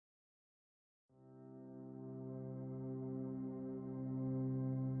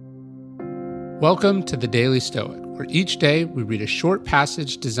Welcome to the Daily Stoic, where each day we read a short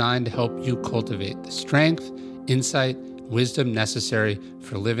passage designed to help you cultivate the strength, insight, wisdom necessary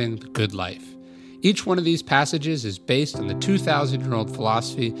for living the good life. Each one of these passages is based on the 2,000-year-old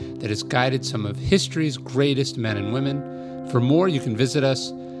philosophy that has guided some of history's greatest men and women. For more, you can visit us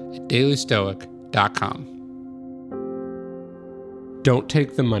at dailystoic.com. Don't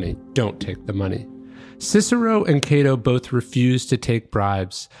take the money. Don't take the money. Cicero and Cato both refused to take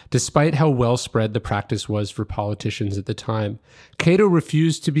bribes, despite how well spread the practice was for politicians at the time. Cato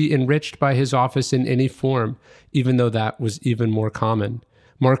refused to be enriched by his office in any form, even though that was even more common.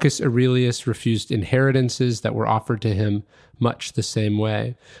 Marcus Aurelius refused inheritances that were offered to him much the same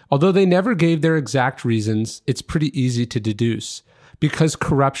way. Although they never gave their exact reasons, it's pretty easy to deduce. Because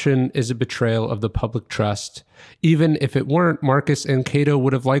corruption is a betrayal of the public trust. Even if it weren't, Marcus and Cato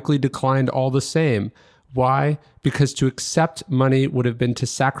would have likely declined all the same. Why? Because to accept money would have been to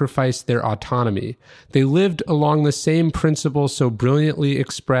sacrifice their autonomy. They lived along the same principle so brilliantly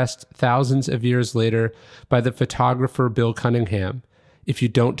expressed thousands of years later by the photographer Bill Cunningham. If you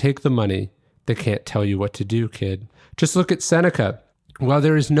don't take the money, they can't tell you what to do, kid. Just look at Seneca. While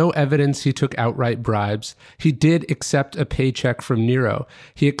there is no evidence he took outright bribes, he did accept a paycheck from Nero.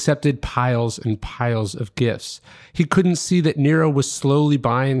 He accepted piles and piles of gifts. He couldn't see that Nero was slowly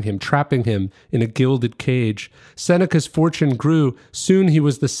buying him, trapping him in a gilded cage. Seneca's fortune grew. Soon he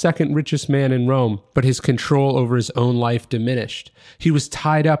was the second richest man in Rome, but his control over his own life diminished. He was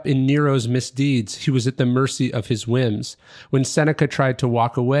tied up in Nero's misdeeds. He was at the mercy of his whims. When Seneca tried to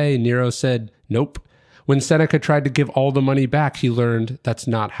walk away, Nero said, "Nope." When Seneca tried to give all the money back, he learned that's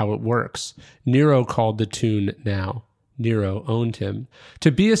not how it works. Nero called the tune now. Nero owned him.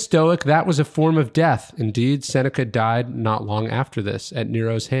 To be a Stoic, that was a form of death. Indeed, Seneca died not long after this, at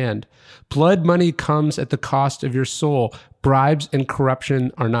Nero's hand. Blood money comes at the cost of your soul. Bribes and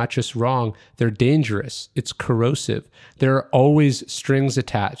corruption are not just wrong, they're dangerous. It's corrosive. There are always strings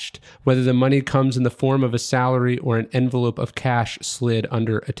attached, whether the money comes in the form of a salary or an envelope of cash slid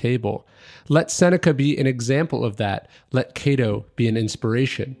under a table. Let Seneca be an example of that. Let Cato be an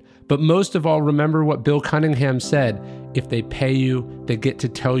inspiration. But most of all, remember what Bill Cunningham said. If they pay you, they get to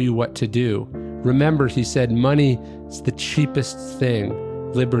tell you what to do. Remember, he said, money is the cheapest thing.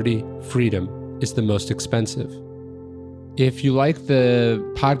 Liberty, freedom is the most expensive. If you like the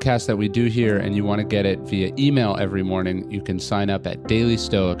podcast that we do here and you want to get it via email every morning, you can sign up at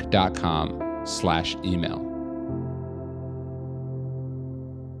dailystoic.com/email.